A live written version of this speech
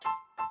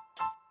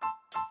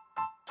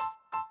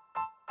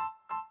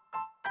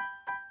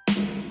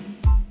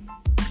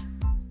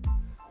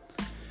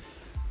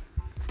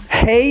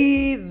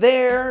Hey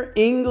there,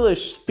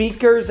 English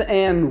speakers,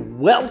 and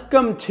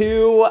welcome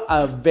to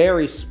a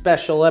very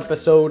special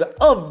episode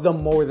of the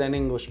More Than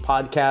English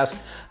podcast.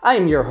 I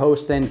am your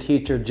host and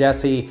teacher,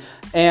 Jesse,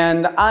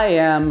 and I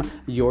am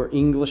your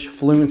English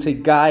fluency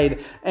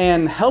guide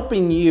and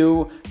helping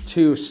you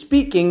to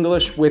speak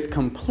English with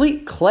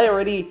complete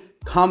clarity,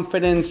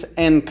 confidence,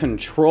 and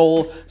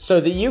control so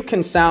that you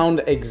can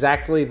sound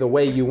exactly the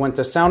way you want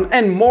to sound,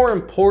 and more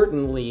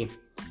importantly,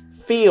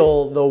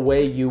 feel the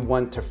way you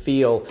want to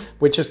feel,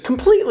 which is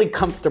completely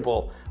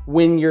comfortable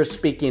when you're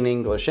speaking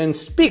English, and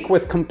speak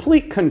with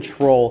complete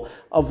control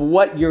of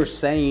what you're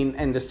saying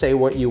and to say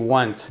what you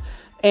want.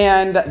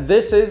 And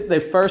this is the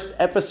first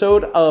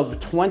episode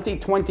of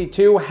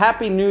 2022.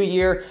 Happy New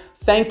Year.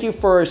 Thank you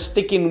for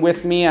sticking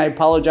with me. I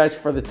apologize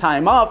for the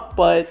time off,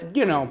 but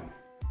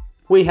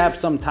we have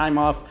some time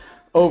off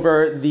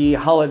over the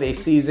holiday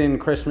season,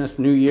 Christmas,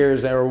 New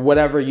Year's, or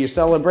whatever you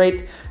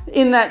celebrate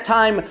in that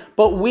time.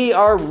 But we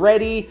are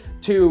ready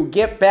to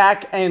get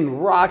back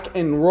and rock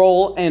and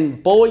roll.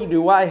 And boy,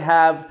 do I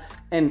have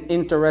an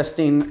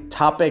interesting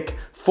topic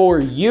for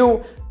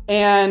you.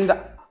 And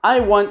I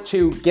want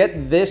to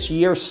get this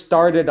year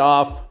started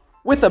off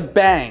with a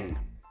bang,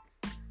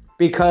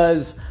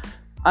 because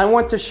I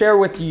want to share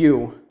with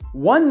you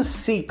one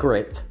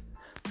secret,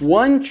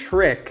 one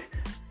trick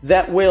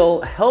that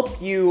will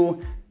help you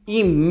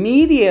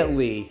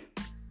immediately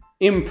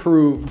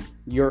improve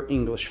your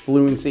English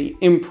fluency,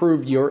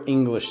 improve your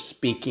English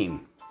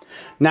speaking.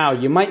 Now,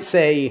 you might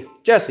say,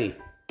 Jesse,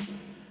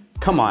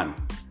 come on.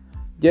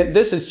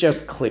 This is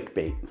just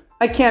clickbait.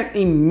 I can't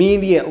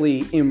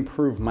immediately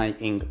improve my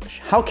English.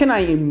 How can I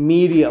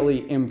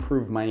immediately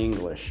improve my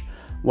English?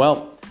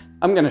 Well,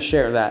 I'm going to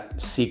share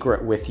that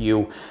secret with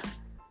you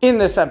in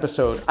this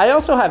episode. I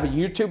also have a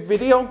YouTube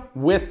video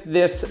with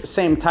this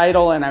same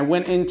title, and I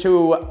went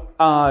into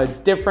a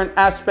different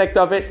aspect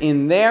of it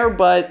in there,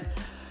 but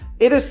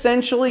it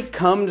essentially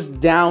comes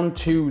down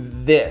to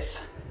this.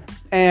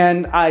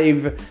 And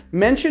I've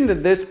mentioned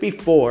this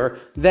before,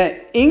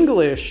 that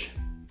English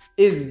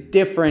is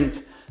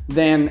different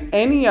than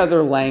any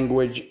other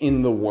language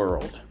in the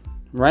world,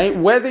 right?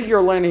 Whether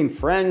you're learning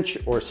French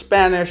or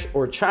Spanish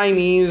or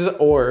Chinese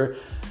or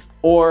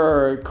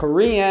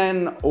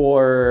Korean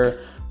or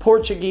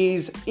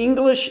Portuguese,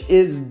 English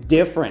is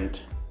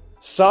different.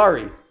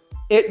 Sorry,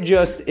 it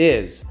just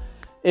is.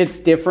 It's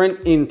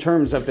different in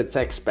terms of its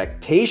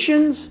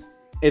expectations,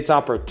 its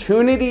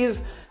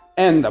opportunities,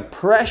 and the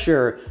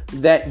pressure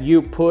that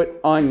you put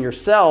on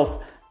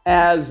yourself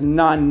as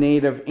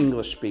non-native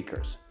English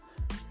speakers.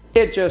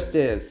 It just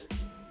is.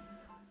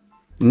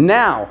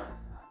 Now,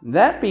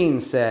 that being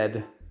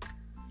said,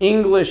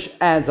 English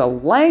as a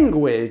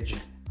language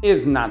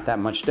is not that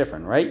much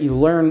different, right? You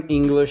learn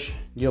English,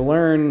 you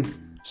learn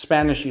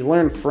Spanish, you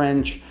learn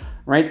French,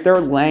 right?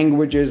 They're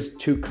languages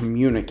to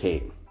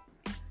communicate.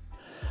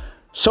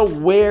 So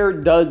where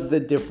does the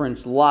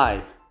difference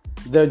lie?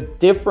 The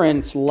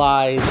difference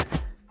lies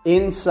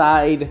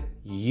inside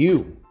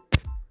you,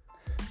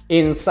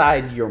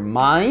 inside your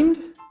mind,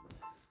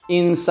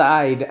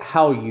 inside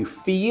how you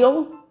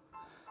feel,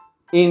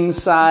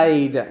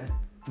 inside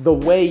the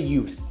way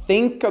you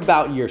think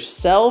about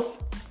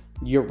yourself,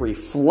 your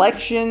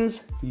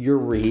reflections, your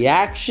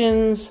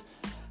reactions,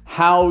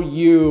 how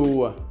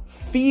you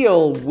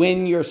feel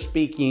when you're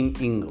speaking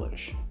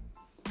English.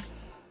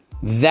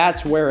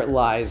 That's where it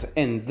lies,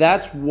 and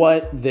that's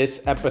what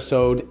this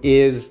episode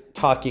is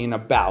talking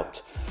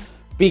about.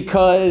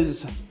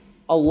 Because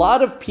a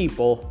lot of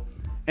people,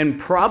 and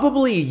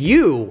probably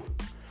you,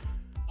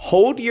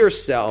 hold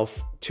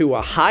yourself to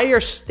a higher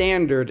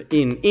standard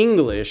in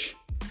English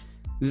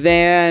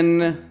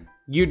than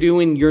you do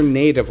in your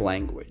native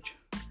language.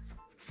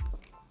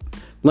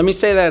 Let me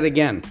say that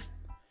again.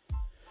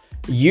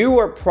 You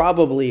are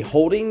probably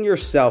holding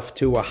yourself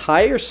to a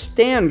higher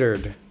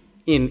standard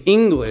in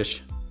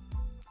English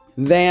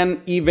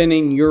than even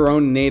in your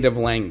own native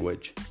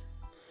language.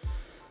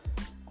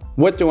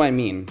 What do I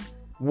mean?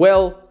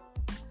 Well,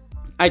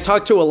 I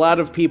talk to a lot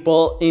of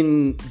people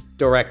in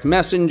direct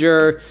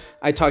messenger.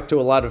 I talk to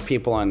a lot of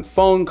people on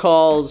phone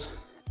calls,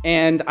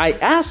 and I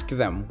ask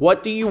them,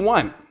 what do you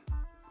want?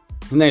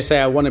 And they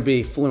say, I want to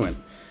be fluent.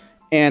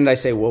 And I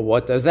say, well,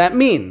 what does that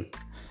mean?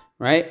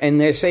 Right? And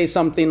they say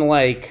something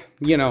like,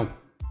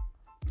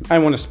 I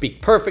want to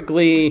speak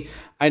perfectly.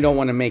 I don't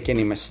want to make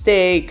any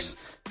mistakes,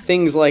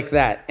 things like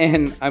that.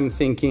 And I'm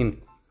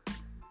thinking,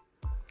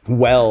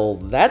 well,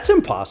 that's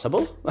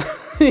impossible.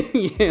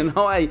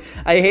 I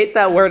hate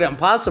that word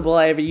impossible.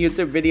 I have a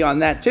YouTube video on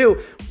that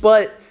too.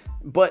 But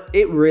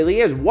it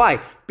really is. Why?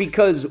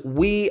 Because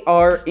we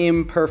are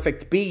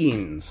imperfect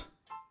beings.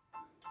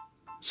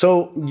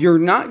 So you're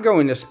not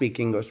going to speak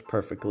English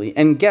perfectly.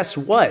 And guess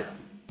what?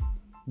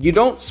 You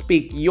don't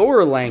speak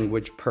your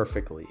language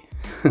perfectly,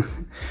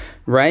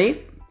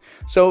 right?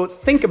 So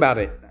think about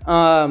it.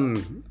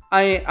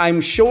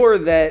 I'm sure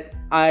that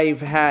I've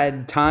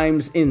had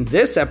times in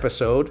this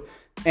episode,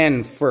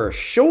 and for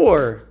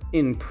sure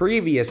in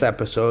previous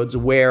episodes,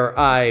 where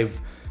I've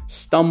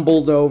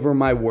stumbled over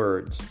my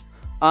words,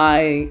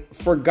 I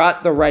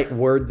forgot the right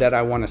word that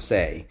I want to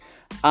say.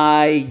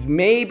 I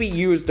maybe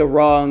used the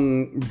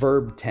wrong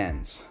verb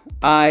tense.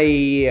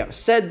 I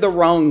said the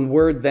wrong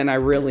word than I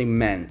really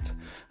meant.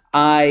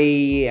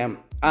 I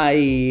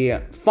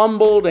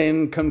fumbled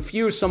and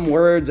confused some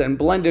words and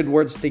blended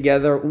words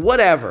together,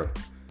 whatever.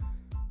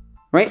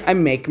 Right? I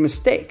make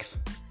mistakes.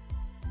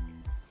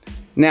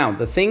 Now,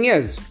 the thing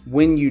is,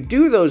 when you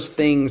do those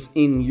things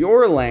in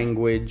your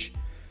language,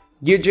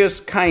 you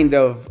just kind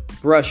of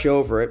brush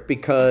over it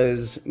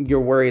because you're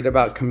worried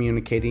about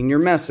communicating your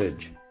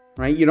message,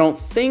 right? You don't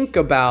think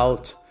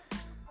about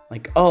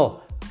like,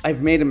 oh,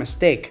 I've made a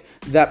mistake.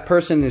 That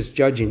person is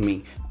judging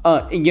me.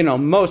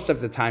 Most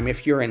of the time,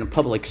 if you're in a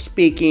public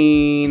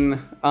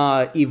speaking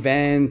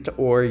event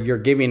or you're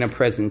giving a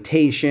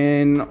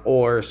presentation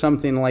or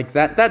something like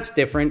that, that's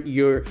different.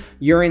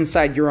 You're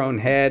inside your own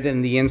head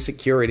and the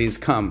insecurities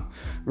come,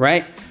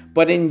 right?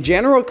 But in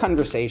general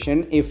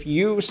conversation, if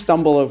you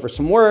stumble over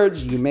some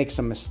words, you make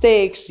some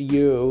mistakes,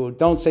 you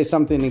don't say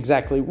something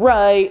exactly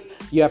right,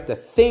 you have to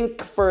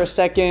think for a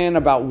second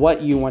about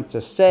what you want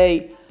to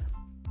say,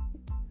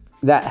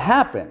 that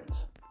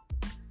happens.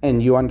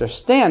 And you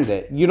understand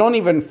it. You don't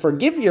even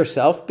forgive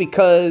yourself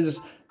because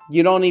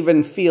you don't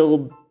even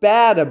feel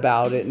bad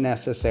about it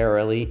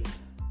necessarily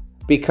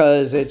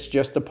because it's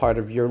just a part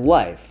of your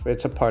life.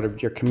 It's a part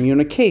of your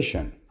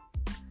communication.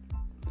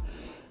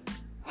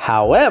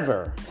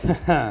 However,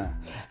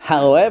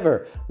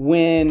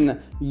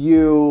 when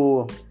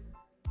you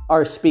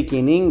are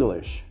speaking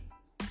English,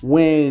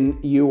 when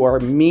you are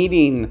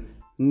meeting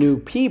new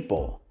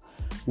people,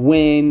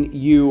 when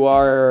you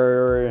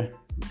are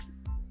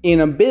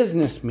in a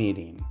business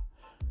meeting,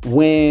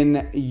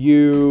 when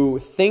you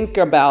think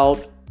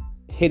about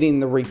hitting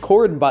the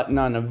record button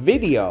on a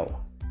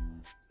video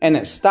and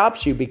it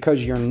stops you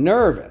because you're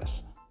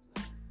nervous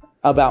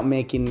about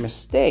making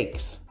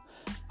mistakes,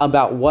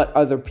 about what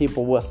other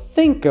people will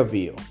think of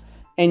you,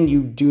 and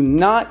you do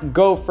not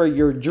go for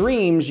your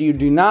dreams, you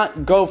do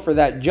not go for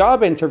that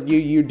job interview,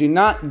 you do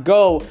not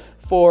go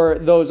for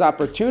those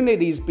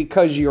opportunities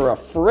because you're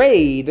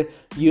afraid,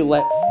 you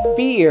let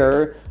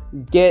fear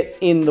get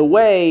in the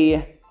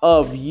way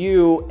of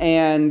you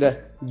and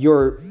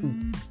your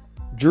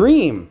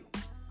dream,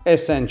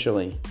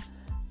 essentially.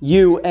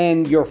 You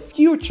and your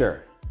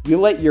future. You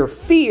let your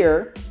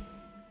fear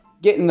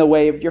get in the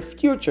way of your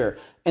future.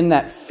 And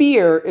that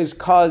fear is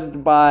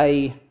caused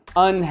by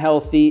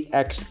unhealthy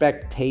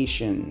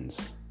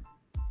expectations.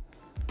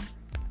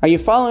 Are you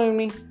following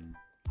me?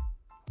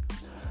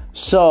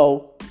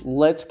 So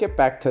let's get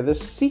back to the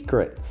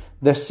secret.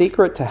 The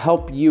secret to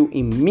help you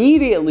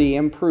immediately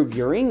improve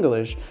your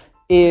English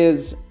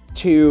is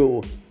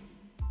to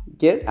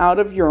get out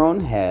of your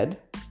own head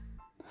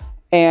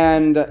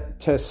and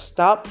to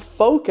stop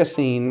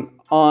focusing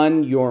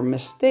on your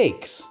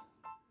mistakes.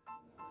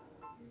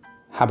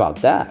 How about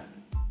that?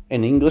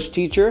 An English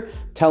teacher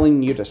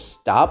telling you to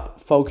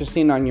stop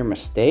focusing on your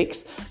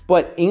mistakes,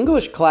 but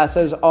English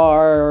classes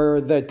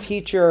are the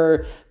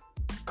teacher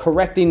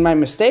correcting my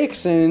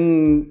mistakes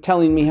and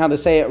telling me how to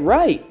say it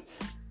right.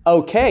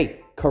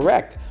 Okay,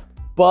 correct.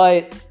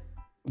 But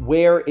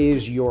where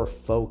is your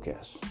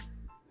focus?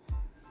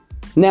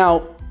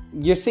 Now,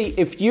 you see,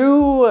 if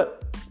you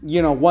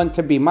want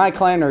to be my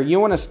client or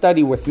you want to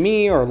study with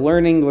me or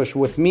learn English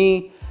with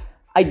me,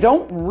 I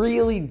don't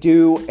really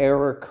do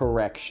error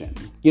correction.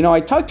 I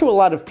talk to a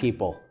lot of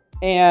people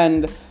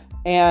and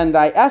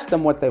I ask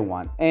them what they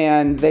want.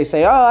 And they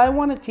say, I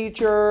want a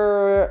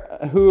teacher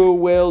who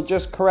will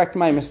just correct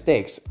my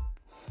mistakes.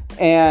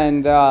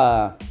 And,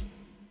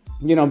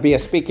 be a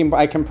speaking,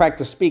 I can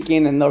practice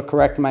speaking and they'll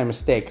correct my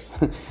mistakes.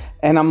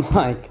 And I'm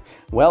like,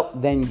 well,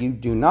 then you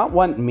do not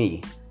want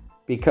me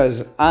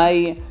because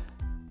I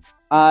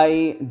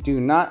do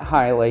not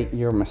highlight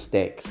your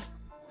mistakes.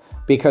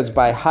 Because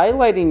by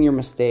highlighting your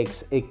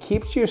mistakes, it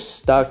keeps you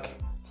stuck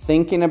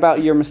thinking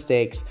about your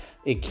mistakes.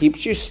 It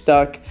keeps you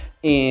stuck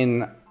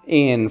in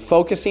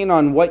focusing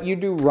on what you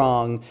do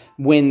wrong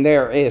when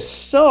there is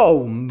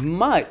so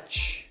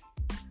much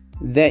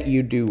that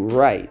you do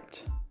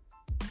right.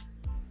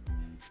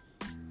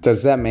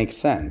 Does that make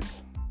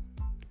sense?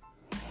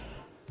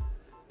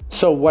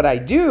 So what I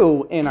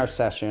do in our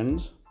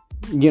sessions,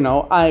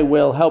 I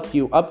will help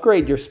you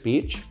upgrade your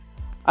speech.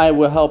 I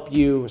will help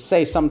you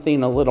say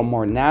something a little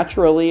more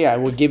naturally. I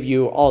will give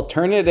you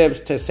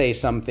alternatives to say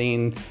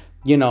something,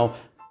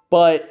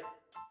 but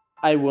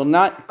I will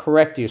not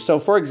correct you. So,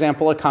 for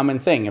example, a common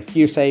thing, if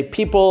you say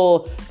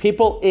people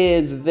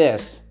is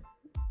this,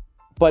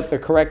 but the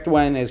correct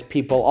one is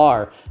people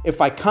are.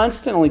 If I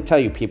constantly tell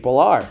you people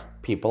are,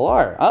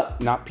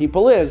 not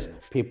people is,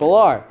 people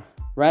are,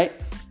 right?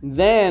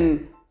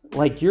 Then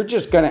you're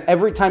just going to,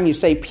 every time you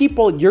say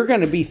people, you're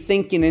going to be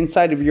thinking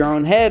inside of your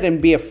own head and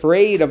be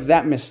afraid of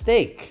that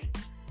mistake.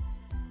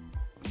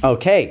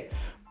 Okay.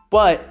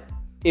 But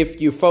if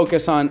you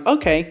focus on,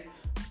 okay,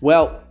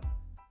 well,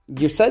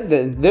 you said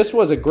that this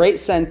was a great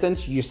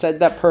sentence. You said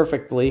that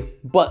perfectly.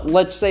 But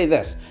let's say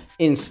this.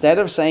 Instead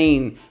of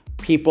saying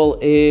people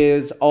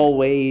is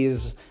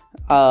always,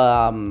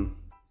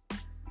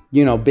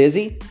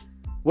 busy,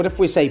 What if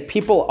we say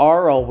people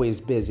are always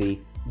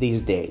busy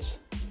these days?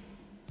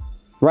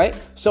 Right?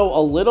 So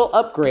a little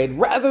upgrade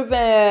rather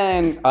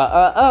than,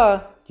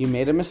 you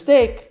made a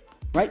mistake,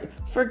 right?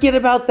 Forget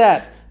about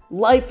that.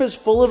 Life is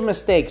full of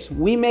mistakes.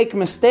 We make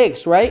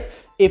mistakes, right?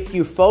 If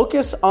you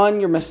focus on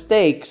your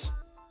mistakes,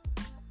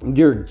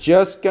 you're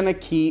just going to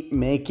keep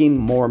making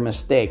more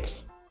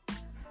mistakes.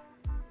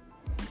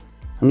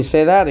 Let me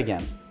say that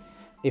again.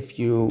 If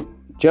you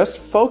just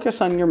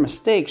focus on your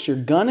mistakes, you're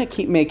going to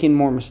keep making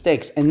more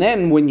mistakes. And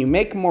then when you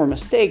make more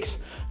mistakes,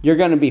 you're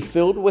going to be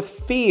filled with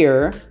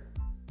fear.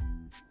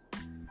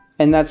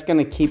 And that's going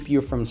to keep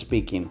you from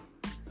speaking.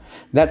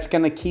 That's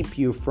going to keep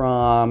you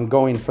from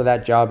going for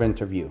that job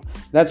interview.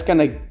 That's going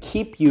to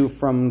keep you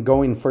from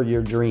going for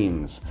your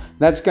dreams.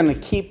 That's going to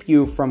keep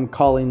you from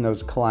calling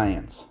those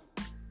clients.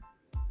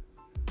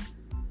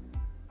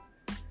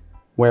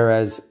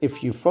 Whereas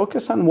if you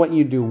focus on what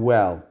you do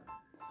well,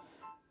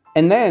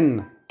 and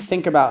then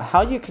think about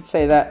how you could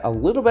say that a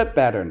little bit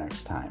better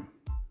next time.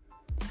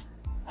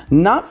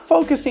 Not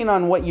focusing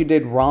on what you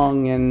did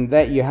wrong and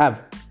that you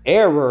have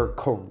error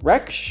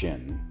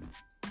correction,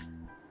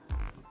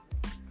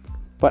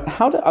 but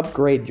how to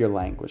upgrade your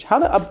language, how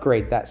to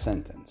upgrade that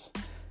sentence.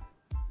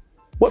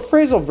 What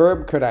phrasal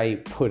verb could I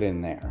put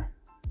in there,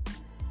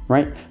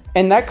 right?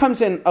 And that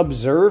comes in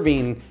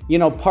observing,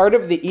 part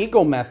of the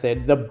Eagle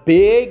method, the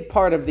big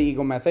part of the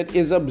Eagle method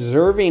is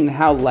observing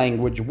how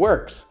language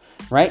works,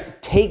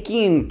 right?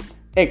 Taking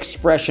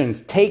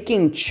expressions,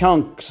 taking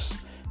chunks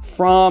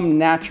from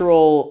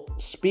natural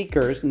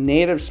speakers,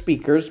 native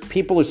speakers,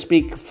 people who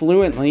speak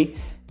fluently,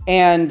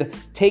 and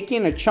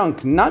taking a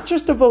chunk, not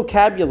just a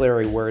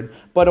vocabulary word,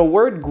 but a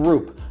word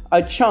group,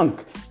 a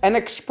chunk, an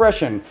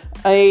expression,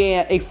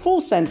 a full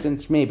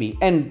sentence maybe,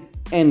 and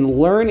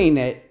learning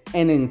it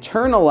and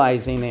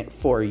internalizing it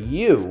for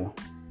you,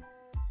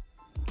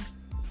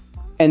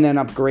 and then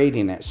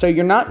upgrading it. So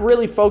you're not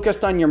really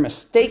focused on your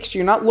mistakes.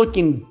 You're not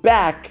looking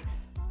back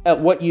at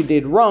what you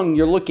did wrong.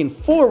 You're looking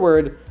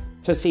forward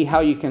to see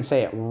how you can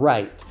say it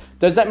right.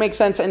 Does that make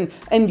sense?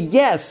 And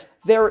yes,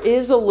 there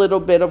is a little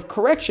bit of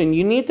correction.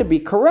 You need to be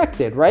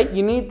corrected, right?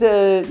 You need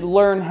to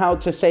learn how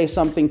to say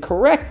something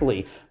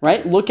correctly,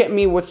 right? Look at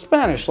me with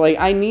Spanish. Like,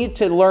 I need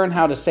to learn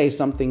how to say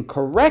something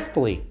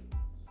correctly.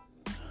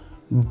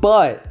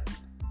 But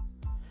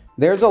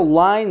there's a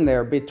line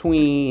there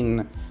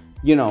between,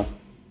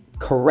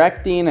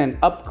 correcting and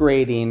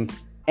upgrading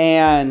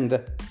and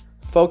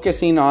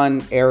focusing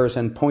on errors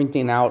and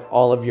pointing out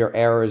all of your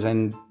errors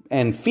and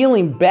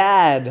feeling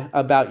bad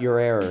about your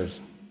errors.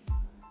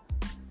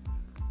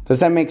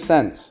 Does that make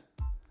sense?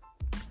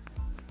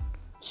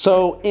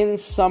 So, in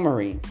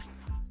summary,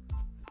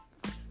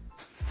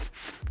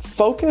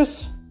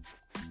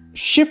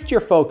 shift your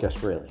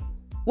focus, really.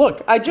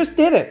 Look, I just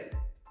did it.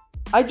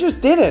 I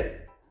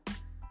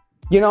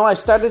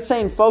started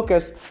saying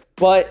focus,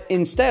 but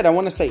instead I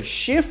want to say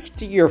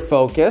shift your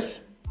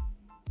focus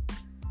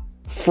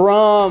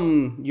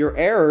from your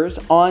errors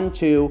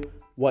onto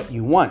what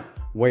you want,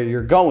 where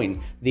you're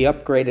going, the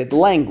upgraded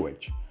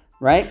language,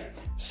 right?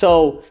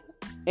 So,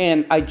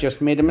 and I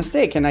just made a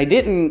mistake and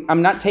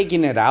I'm not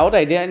taking it out.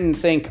 I didn't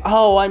think,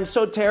 oh, I'm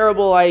so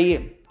terrible.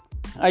 I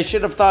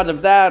should have thought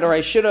of that, or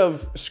I should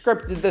have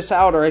scripted this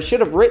out, or I should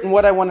have written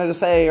what I wanted to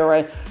say,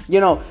 or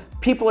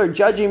people are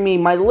judging me.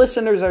 My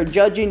listeners are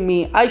judging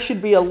me. I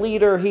should be a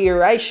leader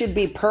here. I should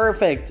be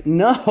perfect.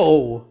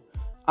 No,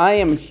 I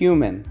am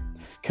human.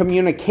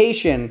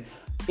 Communication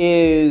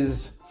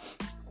is,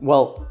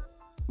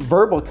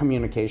 verbal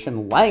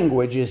communication,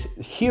 language is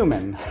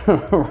human,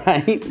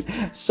 right?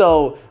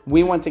 So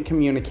we want to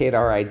communicate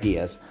our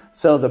ideas.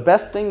 So the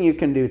best thing you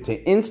can do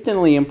to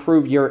instantly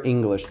improve your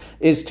English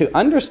is to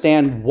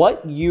understand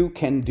what you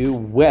can do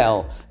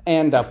well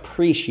and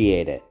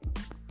appreciate it.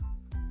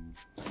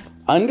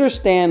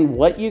 Understand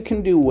what you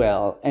can do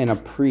well and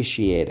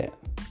appreciate it.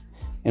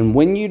 And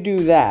when you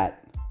do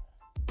that,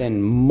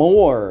 then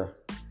more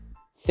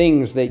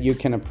things that you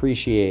can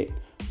appreciate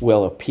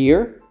will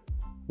appear,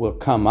 will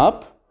come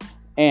up,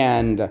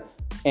 and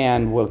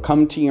will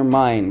come to your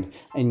mind,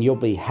 and you'll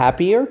be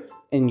happier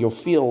and you'll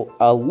feel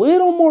a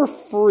little more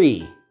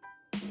free.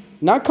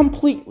 Not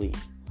completely,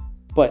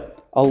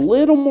 but a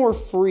little more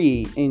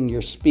free in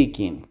your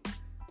speaking.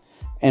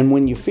 And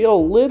when you feel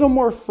a little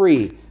more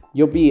free,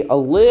 you'll be a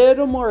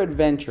little more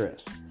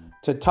adventurous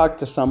to talk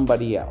to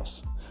somebody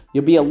else.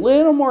 You'll be a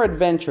little more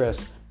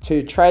adventurous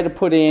to try to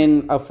put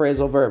in a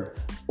phrasal verb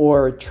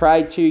or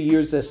try to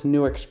use this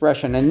new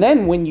expression. And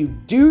then when you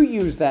do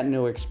use that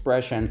new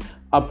expression,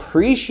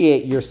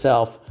 appreciate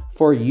yourself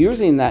for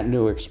using that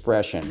new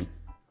expression.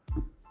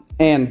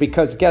 And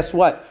because guess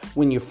what?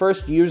 When you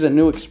first use a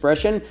new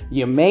expression,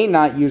 you may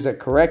not use it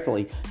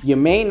correctly. You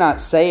may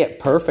not say it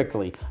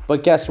perfectly.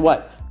 But guess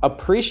what?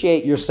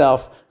 Appreciate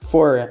yourself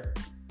for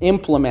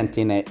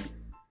implementing it.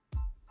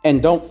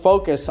 And don't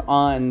focus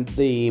on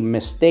the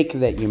mistake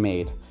that you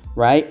made,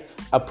 right?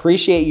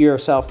 appreciate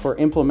yourself for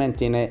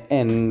implementing it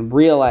and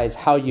realize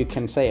how you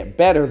can say it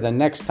better the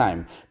next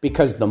time.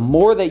 Because the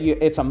more that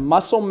it's a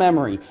muscle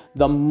memory.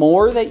 The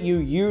more that you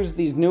use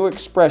these new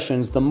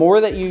expressions, the more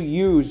that you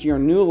use your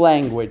new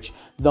language,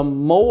 the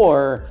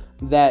more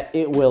that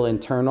it will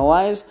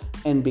internalize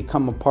and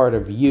become a part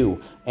of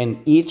you.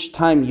 And each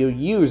time you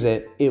use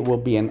it, it will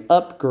be an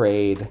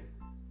upgrade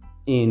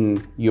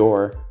in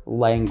your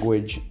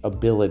language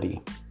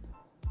ability.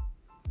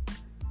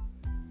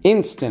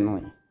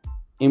 Instantly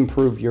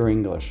improve your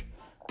English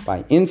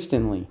by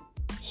instantly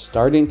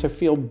starting to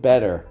feel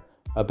better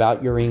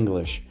about your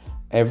English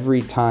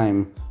every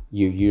time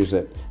you use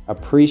it.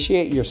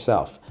 Appreciate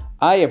yourself.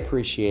 I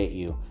appreciate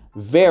you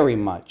very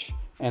much.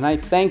 And I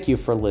thank you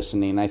for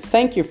listening. I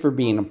thank you for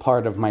being a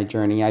part of my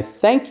journey. I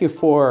thank you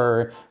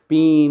for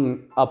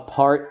being a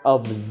part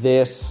of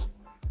this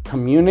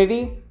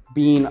community,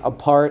 being a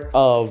part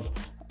of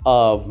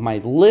my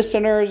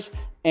listeners.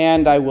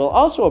 And I will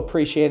also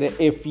appreciate it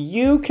if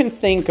you can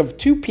think of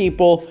 2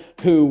 people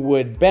who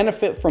would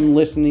benefit from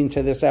listening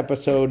to this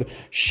episode.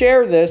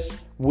 Share this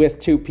with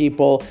 2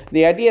 people.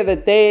 The idea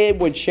that they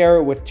would share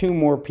it with 2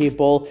 more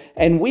people,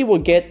 and we will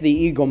get the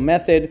Eagle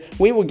Method.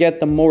 We will get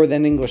the More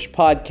Than English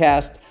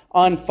podcast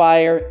on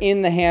fire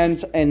in the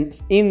hands and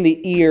in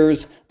the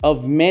ears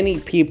of many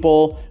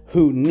people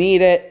who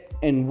need it,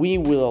 and we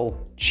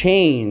will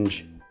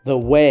change the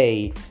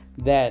way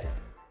that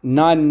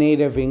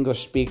non-native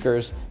English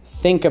speakers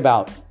think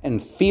about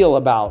and feel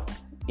about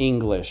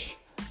English.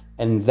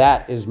 And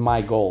that is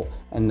my goal,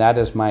 and that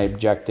is my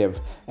objective.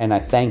 And I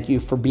thank you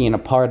for being a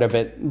part of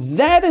it.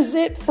 That is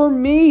it for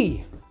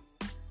me.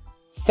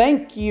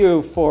 Thank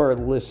you for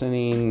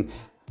listening.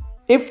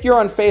 If you're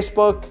on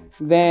Facebook,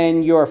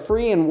 then you're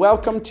free and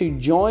welcome to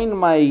join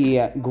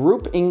my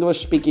group,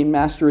 English Speaking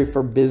Mastery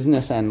for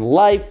Business and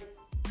Life.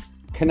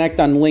 Connect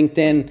on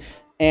LinkedIn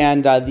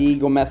and the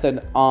Eagle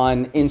Method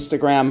on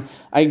Instagram.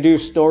 I do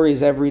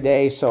stories every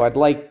day, so I'd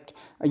like,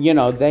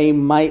 they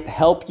might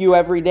help you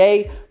every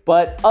day.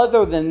 But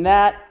other than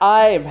that,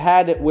 I've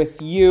had it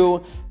with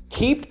you.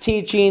 Keep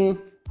teaching,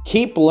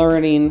 keep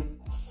learning.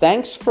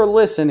 Thanks for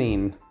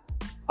listening.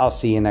 I'll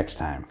see you next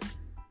time.